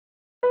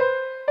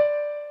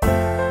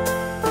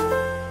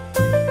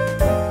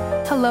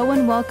Hello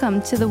and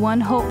welcome to the One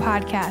Hope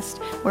Podcast,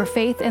 where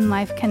faith and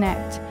life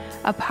connect.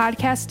 A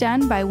podcast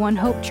done by One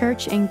Hope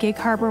Church in Gig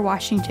Harbor,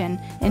 Washington.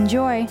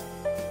 Enjoy!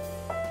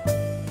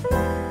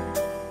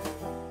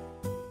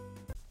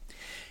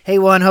 Hey,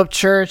 One Hope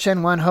Church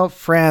and One Hope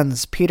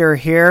friends. Peter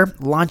here,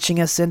 launching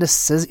us into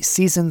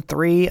Season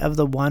 3 of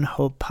the One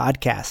Hope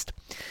Podcast.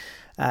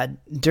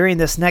 During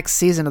this next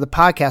season of the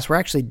podcast, we're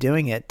actually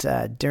doing it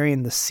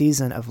during the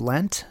season of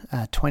Lent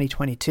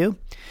 2022.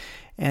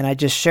 And I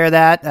just share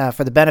that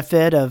for the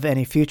benefit of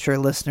any future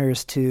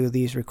listeners to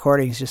these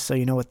recordings, just so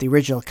you know what the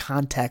original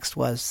context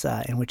was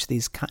in which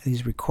these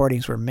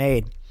recordings were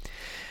made.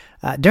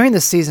 During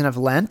the season of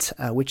Lent,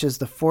 which is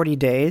the 40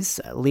 days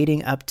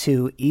leading up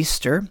to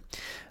Easter,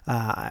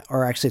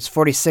 or actually it's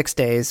 46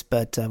 days,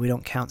 but we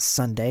don't count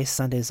Sunday.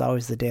 Sunday is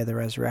always the day of the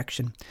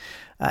resurrection.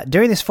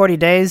 During these 40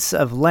 days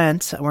of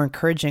Lent, we're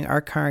encouraging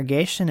our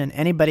congregation and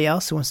anybody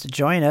else who wants to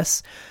join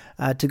us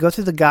to go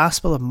through the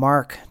Gospel of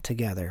Mark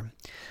together.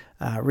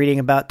 Reading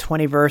about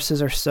 20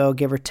 verses or so,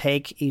 give or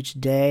take, each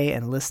day,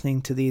 and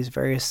listening to these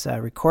various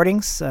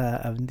recordings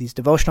of these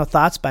devotional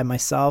thoughts by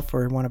myself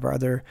or one of our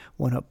other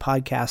One Hope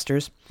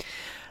podcasters.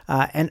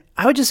 And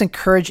I would just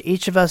encourage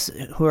each of us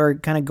who are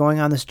kind of going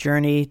on this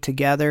journey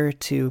together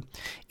to,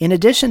 in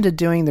addition to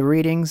doing the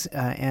readings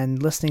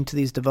and listening to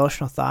these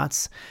devotional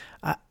thoughts,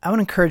 I would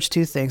encourage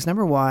two things.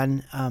 Number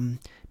one,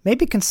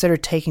 maybe consider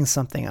taking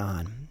something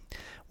on.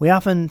 We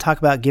often talk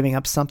about giving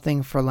up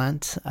something for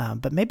Lent,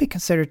 but maybe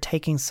consider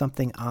taking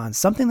something on,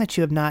 something that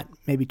you have not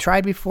maybe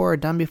tried before or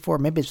done before.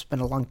 Maybe it's been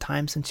a long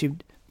time since you've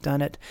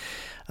done it.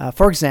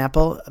 For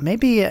example,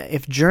 maybe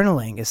if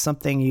journaling is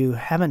something you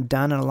haven't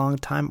done in a long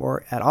time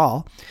or at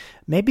all,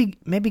 maybe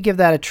give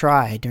that a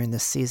try during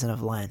this season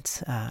of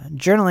Lent.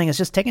 Journaling is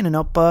just taking a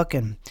notebook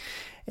and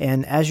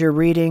as you're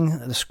reading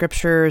the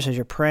scriptures, as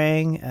you're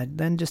praying,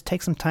 then just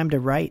take some time to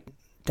write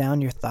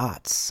down your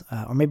thoughts,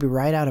 or maybe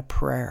write out a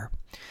prayer.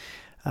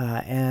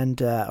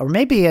 Or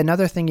maybe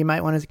another thing you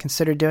might want to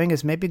consider doing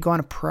is maybe go on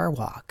a prayer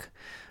walk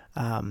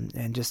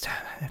and just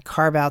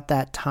carve out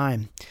that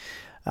time.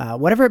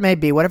 Whatever it may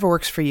be, whatever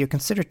works for you,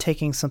 consider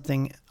taking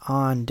something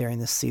on during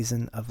this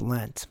season of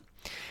Lent.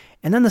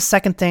 And then the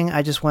second thing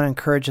I just want to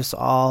encourage us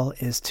all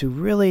is to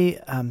really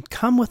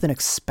come with an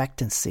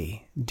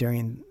expectancy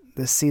during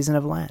this season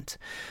of Lent.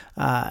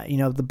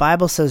 The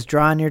Bible says,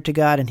 draw near to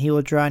God and he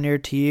will draw near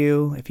to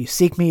you. If you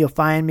seek me, you'll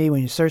find me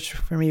when you search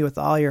for me with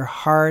all your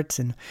heart.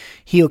 And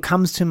he who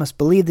comes to him must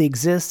believe that he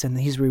exists, and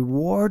he's a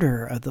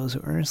rewarder of those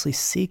who earnestly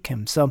seek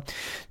him. So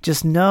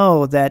just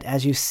know that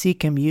as you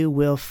seek him, you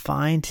will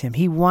find him.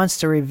 He wants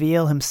to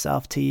reveal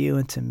himself to you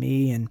and to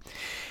me.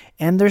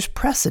 And there's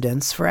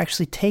precedence for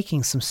actually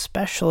taking some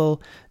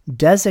special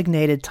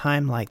designated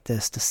time like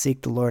this to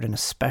seek the Lord in a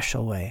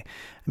special way.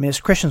 I mean,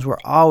 as Christians, we're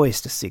always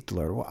to seek the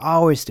Lord. We're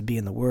always to be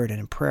in the Word and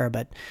in prayer,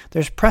 but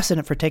there's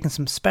precedent for taking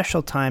some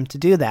special time to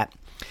do that.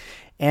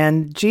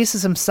 And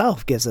Jesus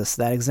himself gives us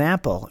that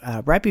example.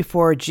 Right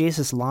before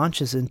Jesus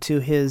launches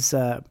into his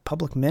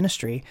public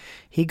ministry,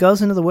 he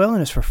goes into the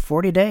wilderness for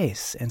 40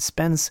 days and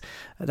spends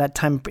that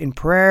time in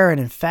prayer and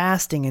in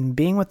fasting and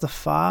being with the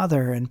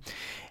Father.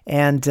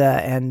 And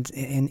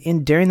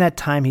during that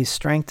time, he's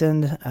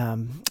strengthened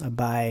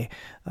by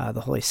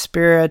the Holy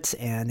Spirit,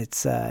 and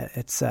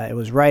it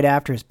was right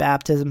after his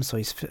baptism, so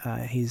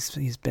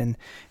he's been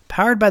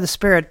empowered by the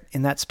Spirit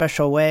in that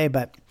special way.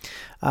 But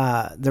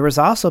there was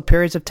also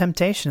periods of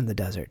temptation in the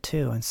desert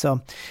too, and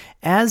so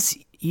as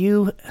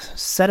you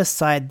set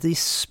aside this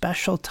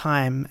special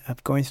time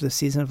of going through the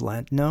season of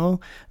Lent, know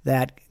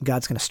that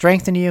God's going to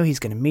strengthen you. He's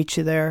going to meet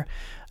you there.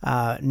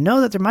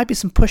 Know that there might be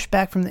some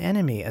pushback from the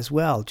enemy as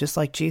well, just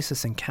like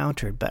Jesus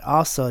encountered, but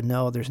also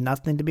know there's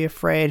nothing to be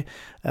afraid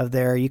of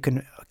there. You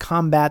can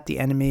combat the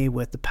enemy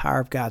with the power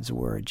of God's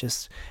word,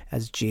 just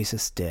as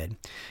Jesus did.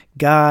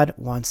 God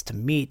wants to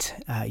meet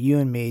you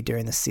and me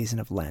during the season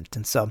of Lent.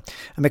 And so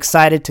I'm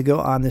excited to go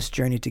on this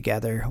journey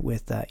together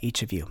with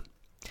each of you.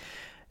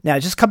 Now,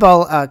 just a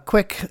couple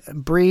quick,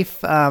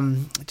 brief,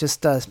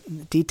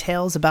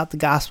 details about the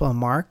Gospel of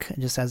Mark,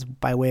 just as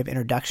by way of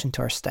introduction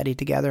to our study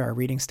together, our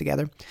readings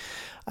together.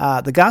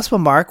 The Gospel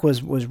of Mark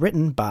was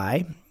written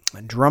by,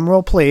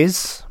 drumroll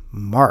please,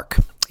 Mark.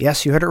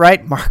 Yes, you heard it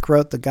right. Mark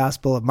wrote the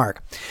Gospel of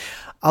Mark.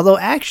 Although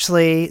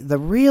actually, the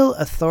real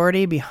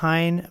authority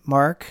behind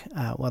Mark,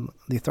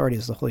 the authority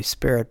is the Holy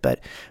Spirit,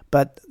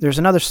 but there's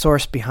another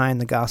source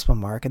behind the Gospel of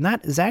Mark, and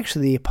that is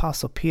actually the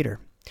Apostle Peter.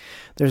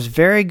 There's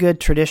very good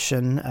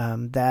tradition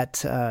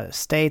that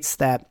states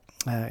that,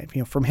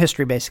 from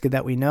history basically,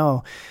 that we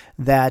know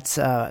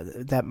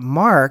that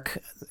Mark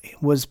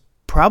was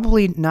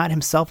probably not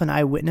himself an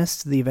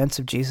eyewitness to the events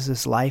of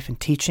Jesus' life and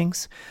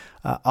teachings,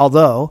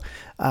 although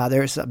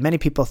there's many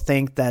people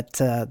think that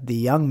the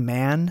young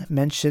man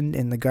mentioned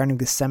in the Garden of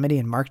Gethsemane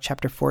in Mark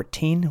chapter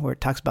 14, where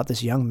it talks about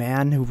this young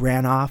man who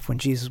ran off when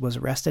Jesus was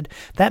arrested,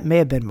 that may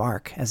have been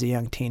Mark as a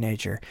young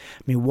teenager.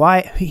 I mean,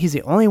 why? He's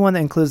the only one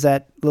that includes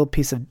that little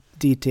piece of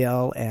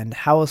detail, and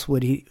how else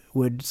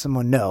would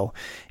someone know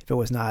if it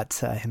was not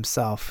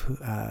himself,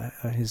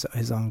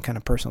 his own kind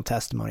of personal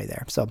testimony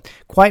there? So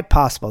quite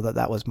possible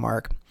that was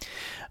Mark.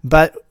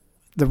 But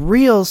the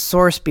real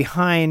source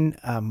behind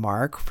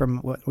Mark, from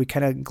what we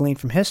kind of gleaned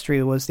from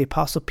history, was the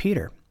Apostle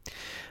Peter.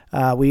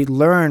 We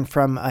learn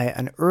from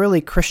an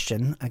early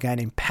Christian, a guy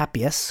named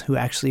Papias, who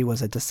actually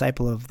was a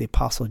disciple of the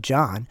Apostle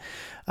John,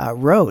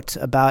 wrote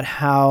about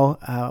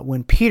how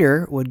when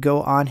Peter would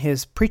go on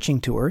his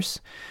preaching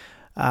tours,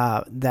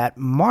 that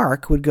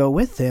Mark would go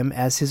with him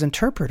as his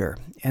interpreter.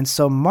 And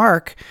so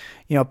Mark,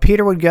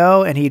 Peter would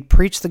go and he'd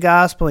preach the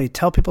gospel, he'd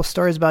tell people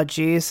stories about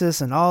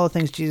Jesus and all the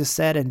things Jesus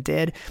said and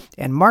did,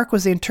 and Mark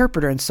was the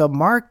interpreter. And so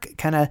Mark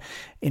kind of,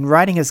 in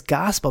writing his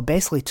gospel,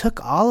 basically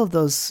took all of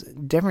those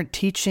different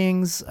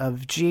teachings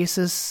of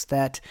Jesus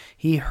that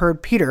he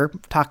heard Peter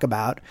talk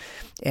about,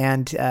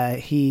 and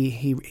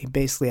he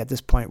basically at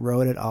this point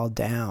wrote it all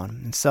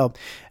down. And so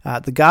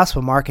the Gospel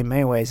of Mark in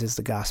many ways is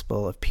the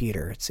Gospel of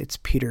Peter. It's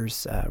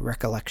Peter's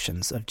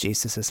recollections of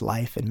Jesus'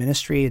 life and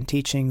ministry and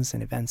teachings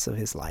and events of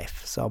his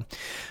life. So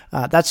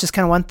that's just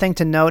kind of one thing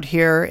to note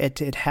here.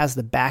 It has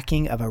the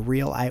backing of a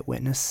real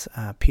eyewitness,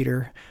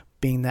 Peter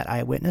being that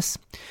eyewitness.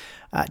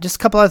 Just a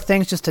couple other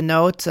things just to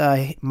note.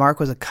 Mark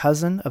was a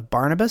cousin of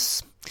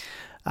Barnabas.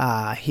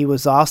 He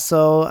was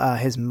also,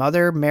 his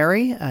mother,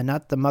 Mary,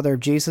 not the mother of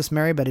Jesus,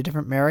 Mary, but a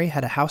different Mary,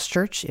 had a house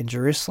church in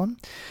Jerusalem.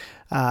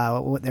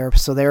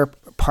 So they were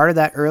part of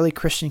that early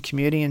Christian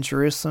community in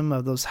Jerusalem,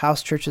 of those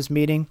house churches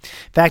meeting.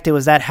 In fact, it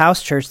was that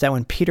house church that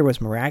when Peter was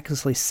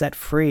miraculously set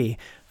free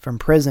from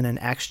prison in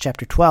Acts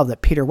chapter 12,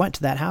 that Peter went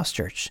to that house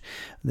church.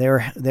 They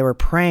were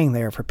praying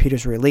there for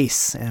Peter's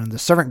release, and the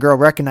servant girl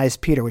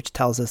recognized Peter, which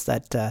tells us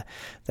that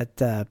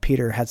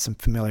Peter had some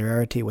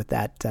familiarity with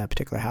that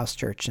particular house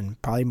church,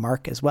 and probably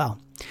Mark as well.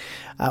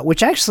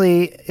 Which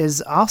actually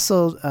is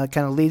also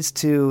kind of leads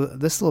to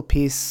this little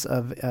piece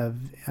of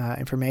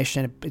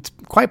information. It's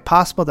quite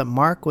possible that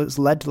Mark was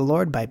led to the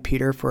Lord by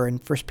Peter, for in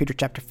 1 Peter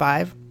chapter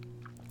 5,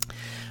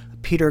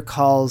 Peter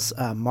calls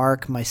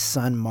Mark my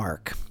son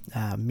Mark,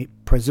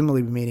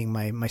 presumably meaning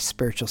my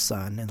spiritual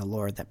son in the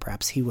Lord, that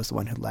perhaps he was the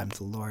one who led him to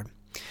the Lord.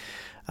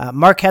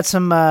 Mark had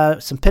some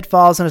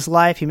pitfalls in his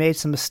life. He made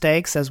some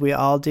mistakes, as we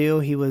all do.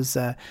 He went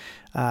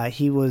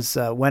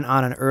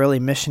on an early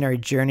missionary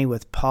journey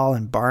with Paul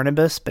and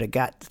Barnabas, but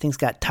things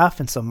got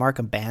tough, and so Mark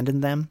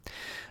abandoned them.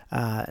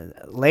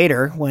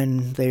 Later,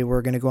 when they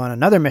were going to go on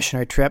another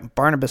missionary trip,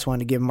 Barnabas wanted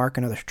to give Mark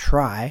another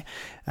try,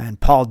 and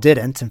Paul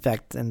didn't. In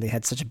fact, and they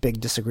had such a big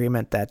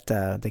disagreement that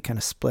they kind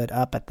of split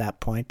up at that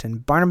point,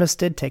 and Barnabas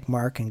did take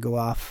Mark and go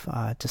off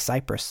to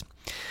Cyprus.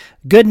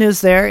 Good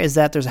news there is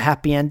that there's a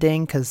happy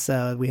ending, because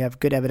we have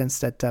good evidence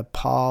that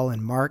Paul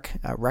and Mark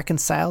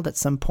reconciled at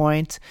some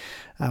point.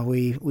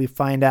 We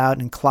find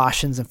out in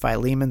Colossians and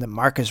Philemon that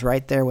Mark is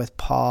right there with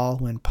Paul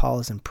when Paul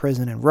is in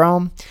prison in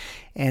Rome.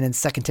 And in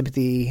 2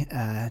 Timothy,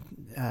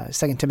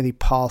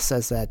 Paul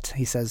says that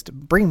he says,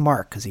 bring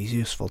Mark because he's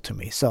useful to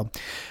me. So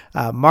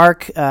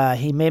Mark,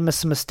 he made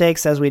some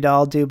mistakes, as we'd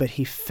all do, but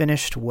he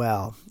finished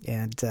well.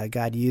 And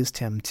God used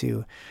him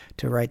to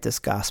write this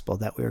gospel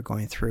that we were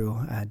going through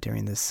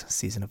during this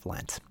season of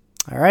Lent.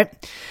 All right.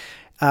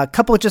 A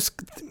couple of just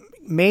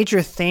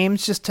major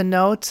themes just to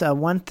note.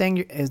 One thing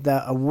is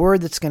that a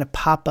word that's going to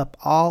pop up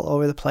all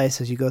over the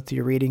place as you go through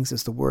your readings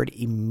is the word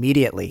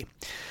immediately.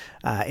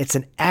 It's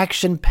an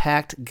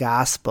action-packed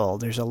gospel.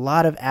 There's a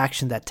lot of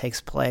action that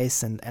takes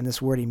place, and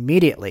this word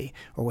immediately,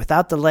 or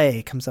without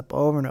delay, comes up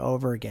over and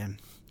over again.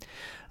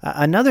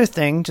 Another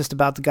thing just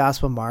about the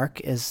Gospel of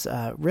Mark is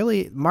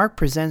really Mark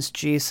presents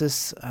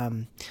Jesus.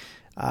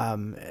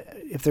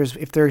 If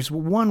there's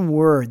one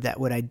word that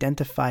would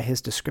identify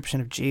his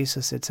description of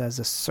Jesus, it's as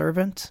a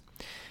servant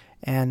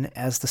and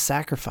as the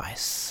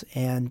sacrifice,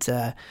 and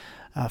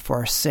for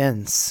our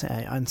sins.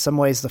 In some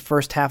ways, the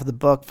first half of the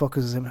book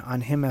focuses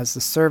on him as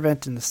the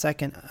servant, and the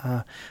second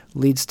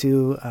leads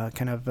to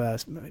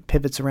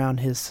pivots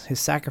around his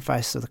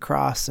sacrifice of the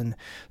cross and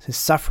his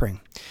suffering.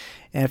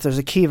 And if there's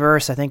a key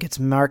verse, I think it's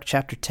Mark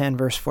chapter 10,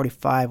 verse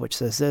 45, which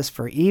says this: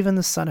 "For even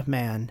the Son of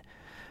Man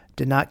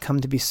did not come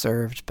to be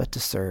served, but to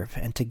serve,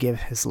 and to give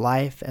his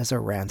life as a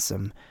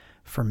ransom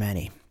for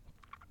many."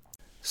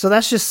 So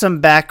that's just some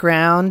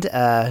background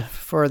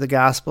for the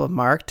Gospel of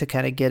Mark to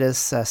kind of get us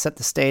set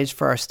the stage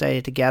for our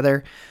study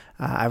together.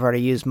 I've already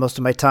used most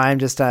of my time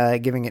just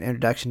giving an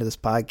introduction to this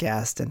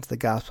podcast and to the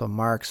Gospel of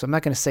Mark, so I'm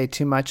not going to say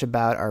too much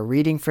about our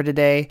reading for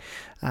today.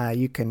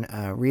 You can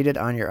read it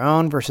on your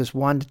own, verses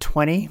 1 to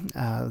 20,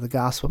 the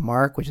Gospel of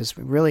Mark, which is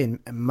really,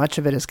 much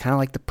of it is kind of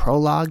like the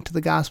prologue to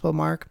the Gospel of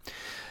Mark.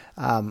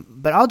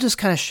 But I'll just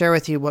kind of share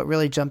with you what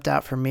really jumped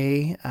out for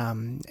me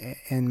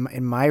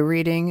in my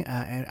reading.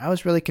 And I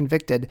was really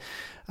convicted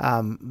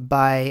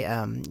by,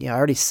 I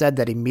already said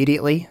that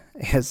immediately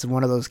is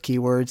one of those key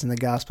words in the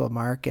Gospel of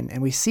Mark.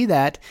 And we see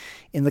that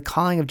in the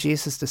calling of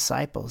Jesus'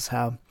 disciples,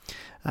 how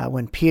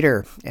when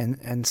Peter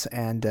and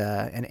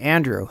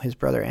Andrew, his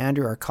brother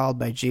Andrew, are called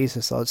by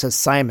Jesus. So it says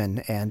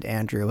Simon and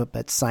Andrew,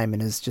 but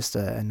Simon is just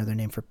another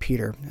name for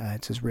Peter.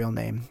 It's his real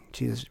name.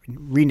 Jesus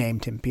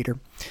renamed him Peter.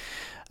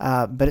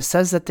 But it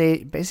says that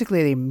they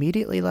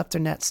immediately left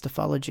their nets to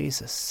follow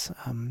Jesus.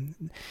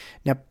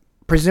 Now,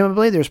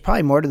 presumably, there's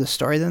probably more to the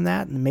story than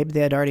that. And maybe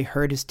they had already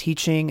heard his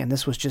teaching, and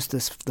this was just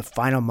the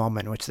final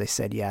moment in which they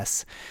said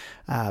yes.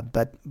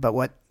 But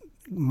what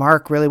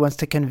Mark really wants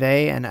to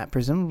convey, and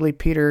presumably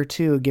Peter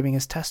too, giving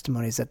his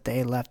testimonies, that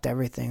they left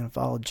everything and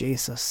followed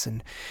Jesus.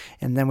 And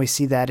then we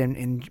see that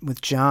in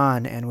with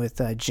John and with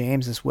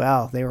James as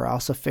well. They were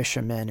also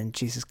fishermen, and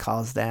Jesus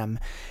calls them,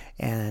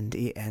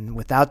 and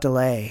without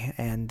delay,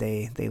 and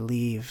they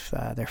leave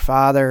their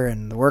father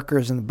and the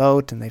workers in the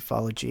boat, and they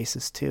follow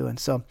Jesus too. And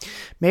so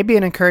maybe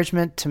an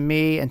encouragement to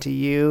me and to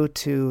you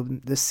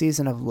to this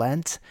season of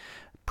Lent: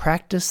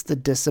 practice the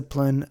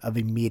discipline of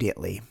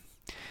immediately.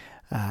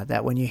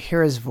 That when you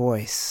hear his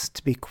voice,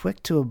 to be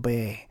quick to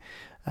obey.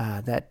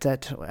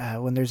 That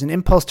when there's an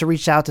impulse to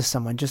reach out to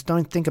someone, just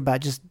don't think about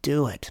it, just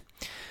do it.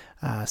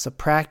 So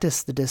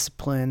practice the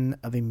discipline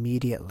of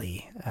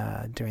immediately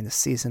during the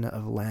season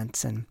of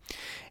Lent. And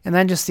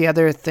then just the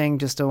other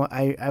thing,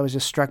 I was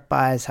just struck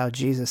by is how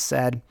Jesus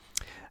said,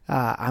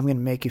 I'm going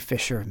to make you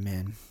fisher of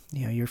men.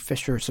 You're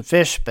fishers of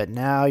fish, but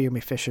now you're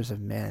going to be fishers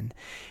of men.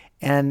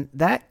 And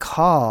that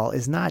call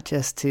is not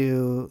just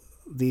to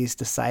these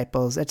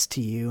disciples, it's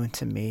to you and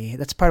to me.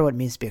 That's part of what it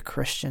means to be a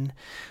Christian.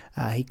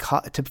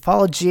 To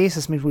follow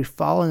Jesus means we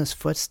follow in his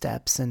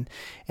footsteps, and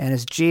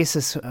as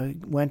Jesus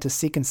went to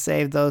seek and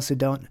save those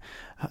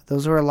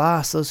who are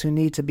lost, those who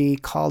need to be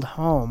called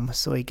home.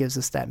 So he gives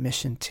us that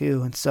mission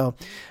too. And so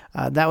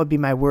that would be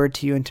my word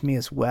to you and to me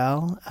as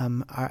well,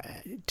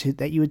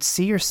 that you would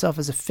see yourself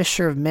as a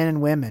fisher of men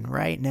and women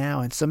right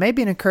now. And so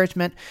maybe an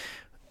encouragement,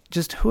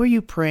 just who are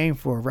you praying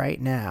for right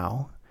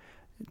now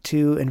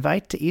to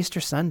invite to Easter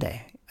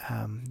Sunday,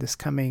 this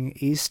coming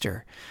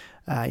Easter?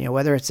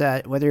 Whether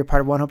you're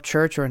part of One Hope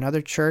Church or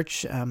another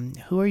church,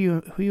 who are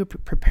you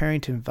preparing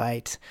to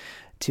invite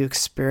to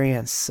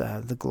experience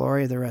the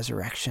glory of the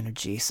resurrection of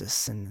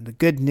Jesus and the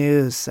good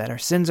news that our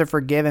sins are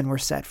forgiven, we're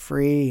set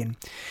free,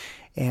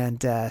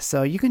 and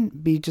so you can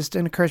be just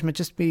an encouragement.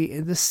 Just be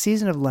in this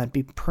season of Lent,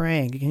 be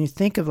praying. Can you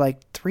think of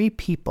like 3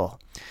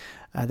 people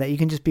that you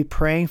can just be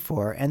praying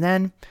for, and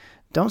then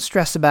don't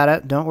stress about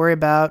it. Don't worry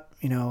about,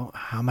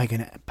 how am I going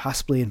to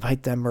possibly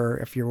invite them, or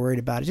if you're worried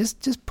about it,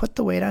 just put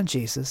the weight on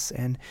Jesus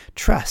and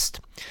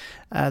trust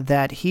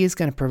that he is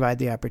going to provide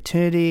the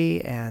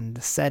opportunity and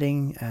the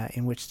setting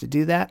in which to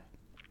do that.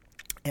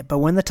 But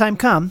when the time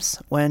comes,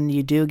 when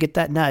you do get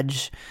that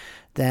nudge,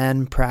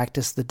 then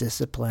practice the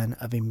discipline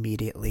of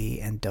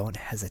immediately and don't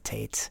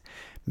hesitate.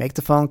 Make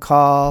the phone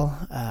call,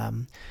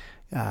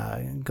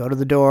 go to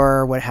the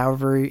door,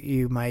 however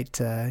you might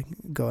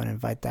go and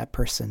invite that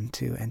person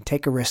to, and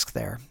take a risk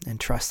there and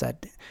trust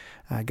that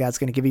God's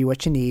going to give you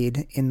what you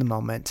need in the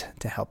moment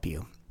to help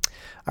you.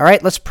 All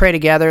right, let's pray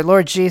together.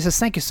 Lord Jesus,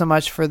 thank you so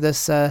much for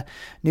this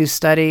new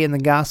study in the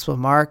Gospel of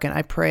Mark, and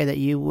I pray that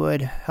you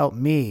would help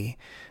me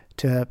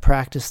to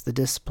practice the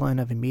discipline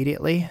of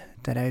immediately,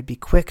 that I would be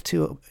quick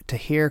to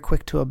hear,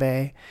 quick to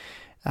obey.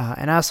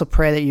 And I also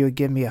pray that you would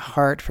give me a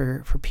heart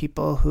for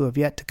people who have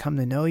yet to come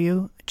to know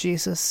you,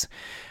 Jesus,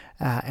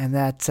 and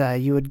that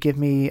you would give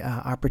me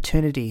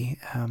opportunity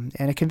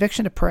and a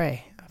conviction to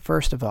pray,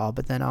 first of all,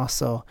 but then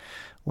also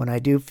when I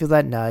do feel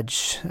that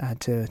nudge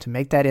to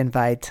make that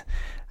invite,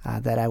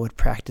 that I would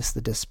practice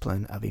the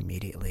discipline of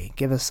immediately.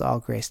 Give us all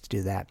grace to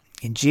do that.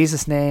 In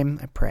Jesus' name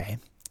I pray.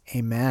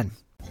 Amen.